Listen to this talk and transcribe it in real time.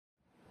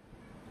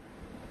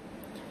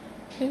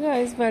Hey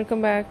guys,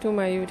 welcome back to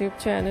my YouTube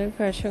channel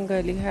Fashion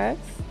Girly Hacks.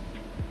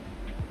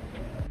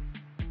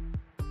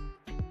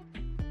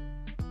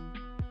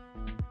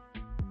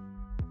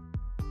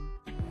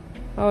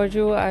 How are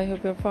you? I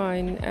hope you're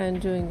fine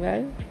and doing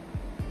well.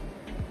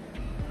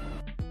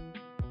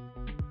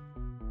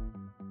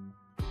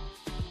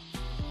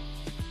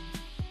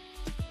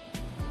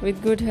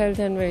 With good health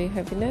and very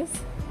happiness.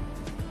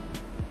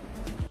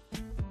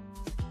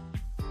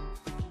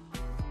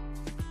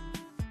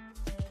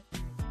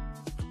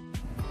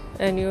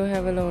 And you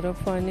have a lot of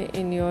fun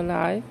in your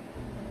life.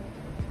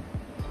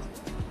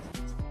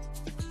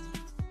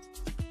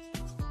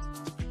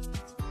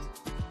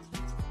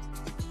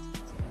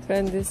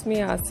 Friend, this is me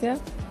Asya,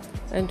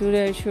 and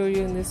today I show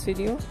you in this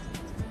video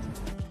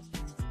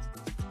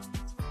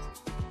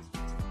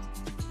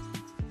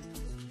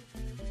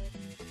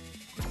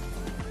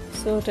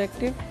so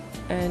attractive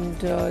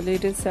and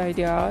latest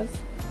ideas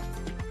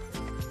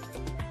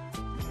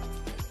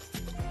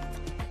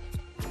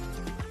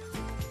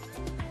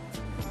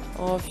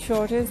of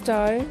short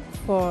hairstyle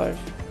for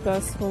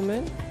plus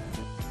women.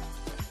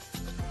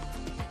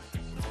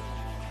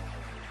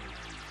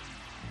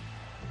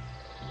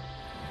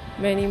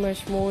 Many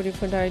much more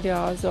different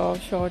ideas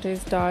of short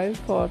hairstyle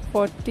for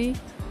 40,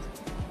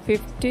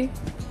 50,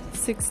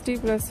 60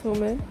 plus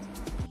women.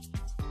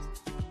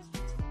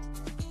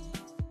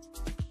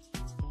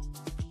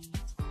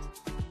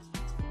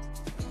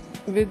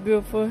 With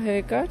beautiful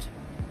haircut,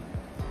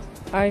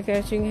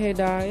 eye-catching hair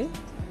dye,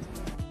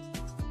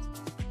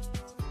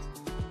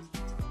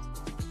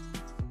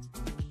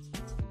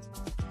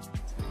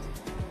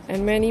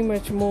 and many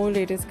much more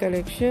latest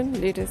collection,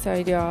 latest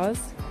ideas.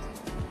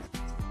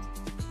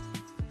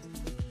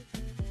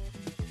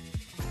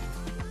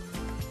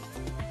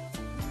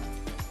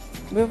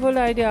 Beautiful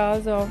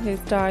ideas of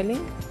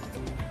hairstyling.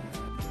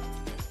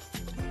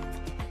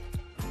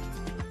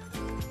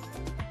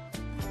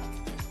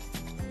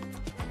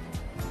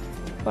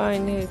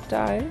 Fine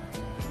hairstyle.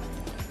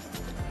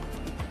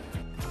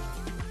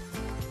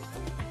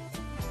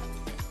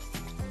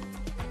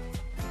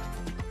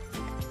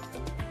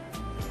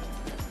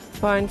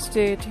 Fine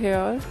straight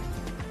hair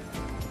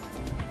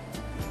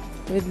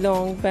with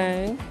long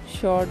band,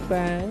 short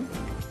band.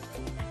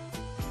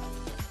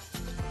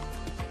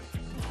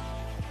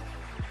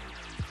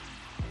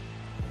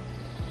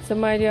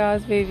 Some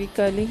ideas wavy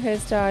curly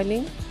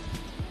hairstyling.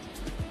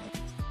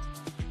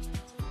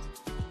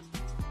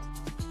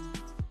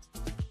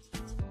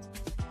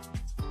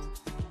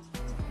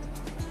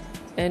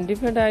 And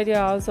different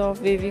ideas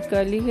of wavy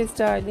curly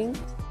hairstyling.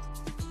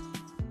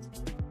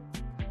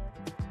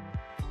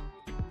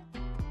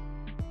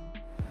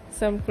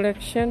 Some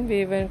collection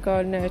wave and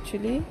curl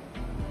naturally.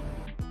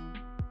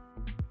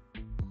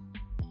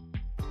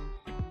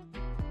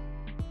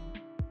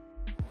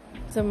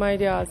 Some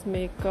ideas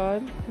make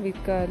curl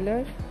with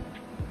curler.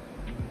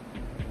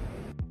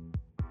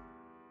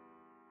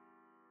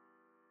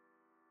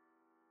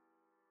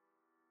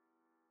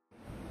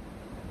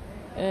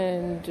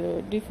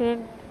 And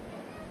different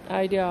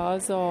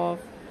ideas of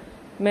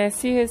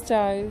messy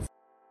hairstyles.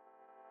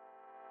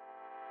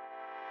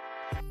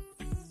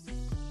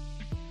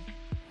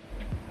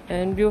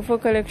 And beautiful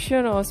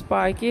collection of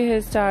spiky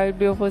hairstyle,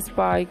 beautiful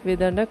spike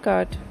with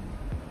undercut.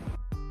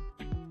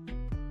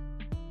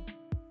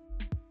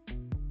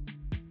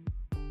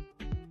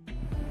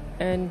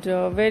 And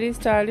very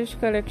stylish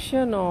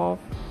collection of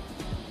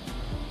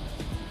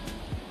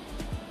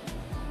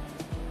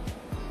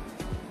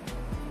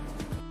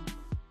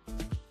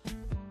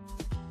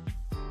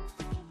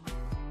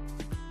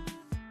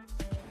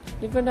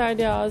different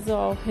ideas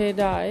of hair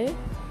dye.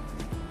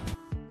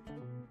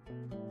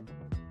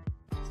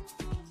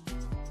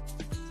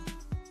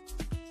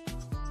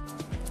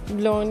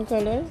 Blonde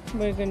color,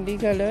 burgundy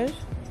color.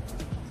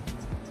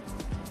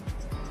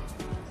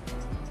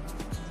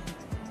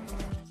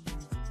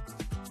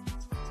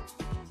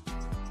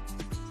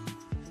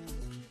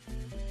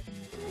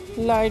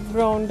 Light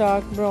brown,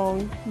 dark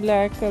brown,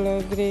 black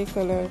color, grey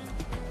color.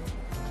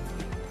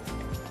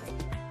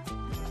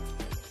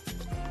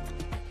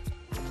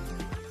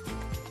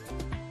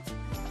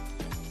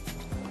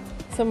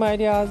 Some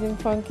ideas in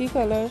funky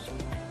colors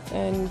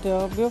and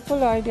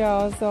beautiful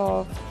ideas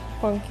of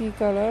funky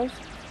colors.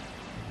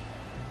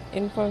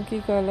 In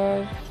funky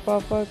color,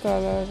 purple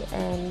color,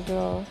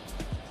 and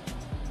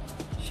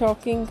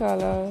shocking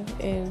color,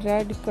 in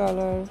red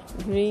color,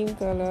 green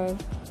color,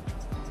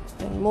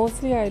 and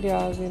mostly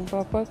ideas in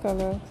purple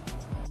color.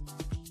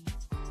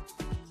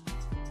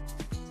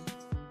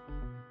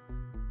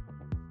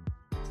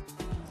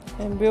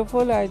 And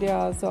beautiful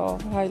ideas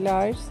of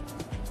highlights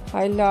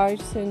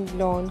in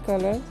blonde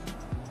color,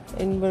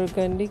 in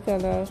burgundy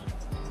color,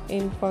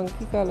 in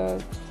funky color.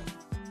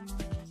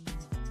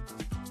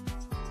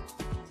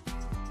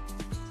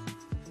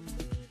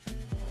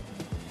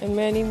 And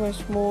many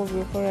much more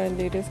beautiful and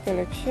latest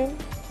collection.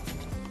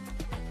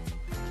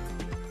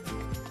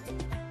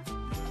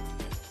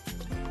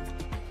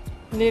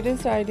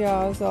 Latest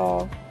ideas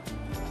of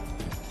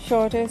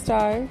short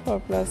hairstyle for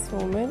plus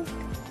women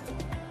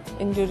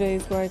in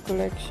today's white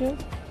collection.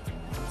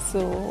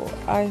 So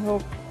I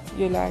hope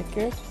you like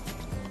it.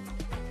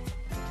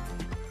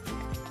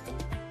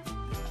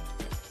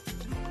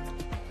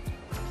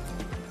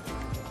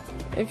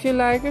 If you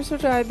like it, so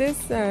try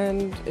this,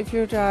 and if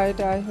you try it,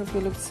 I hope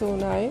you look so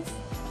nice.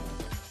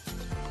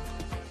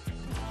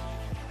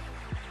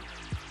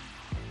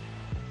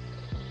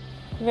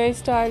 Very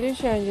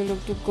stylish, and you look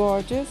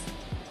gorgeous.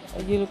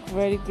 You look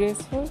very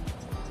graceful,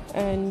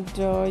 and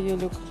you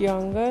look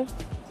younger.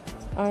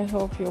 I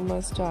hope you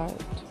must try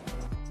it.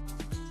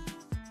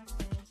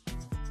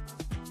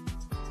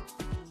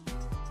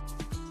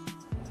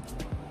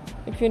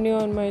 If you're new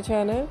on my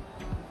channel,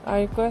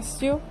 I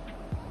request you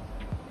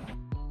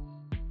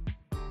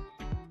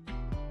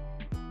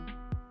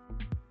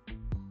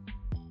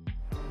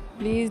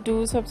please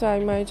do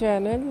subscribe my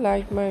channel,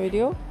 like my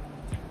video,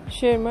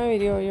 share my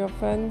video with your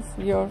friends,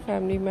 your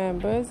family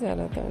members and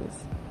others.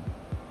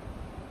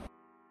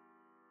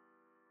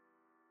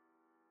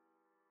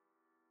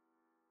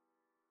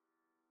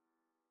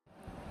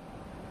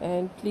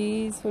 And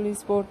please fully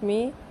support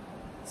me,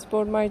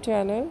 support my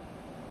channel.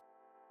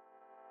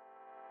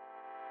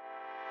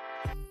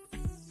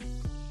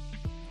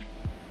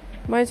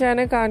 My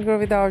channel can't grow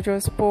without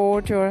your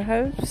support, your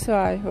help, so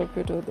I hope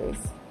you do this.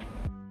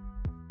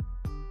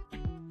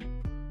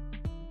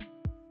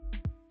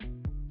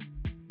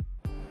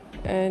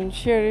 And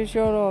share it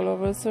your all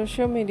over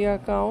social media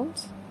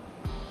accounts.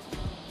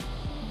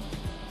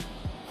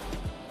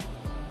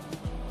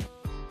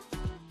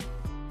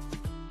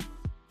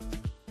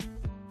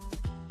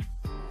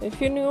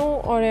 If you're new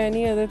or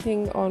any other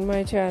thing on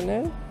my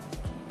channel,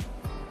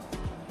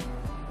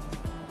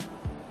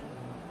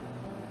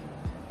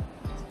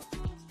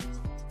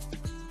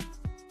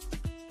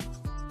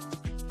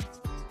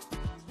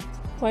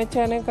 my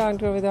channel can't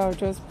grow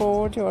without your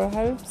support, your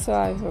help, so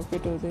I hope you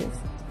do this.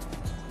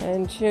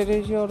 And share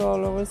it your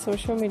all over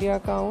social media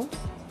accounts.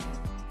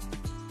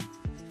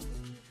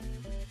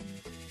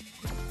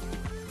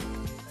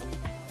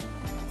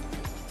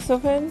 So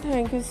friends,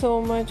 thank you so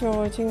much for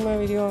watching my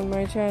video on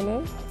my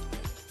channel.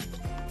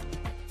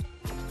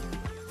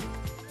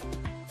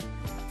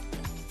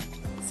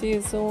 See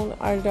you soon.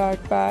 I'll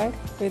dart back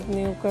with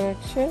new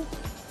collection,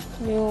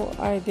 new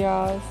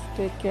ideas.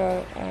 Take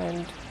care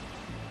and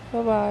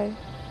bye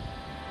bye.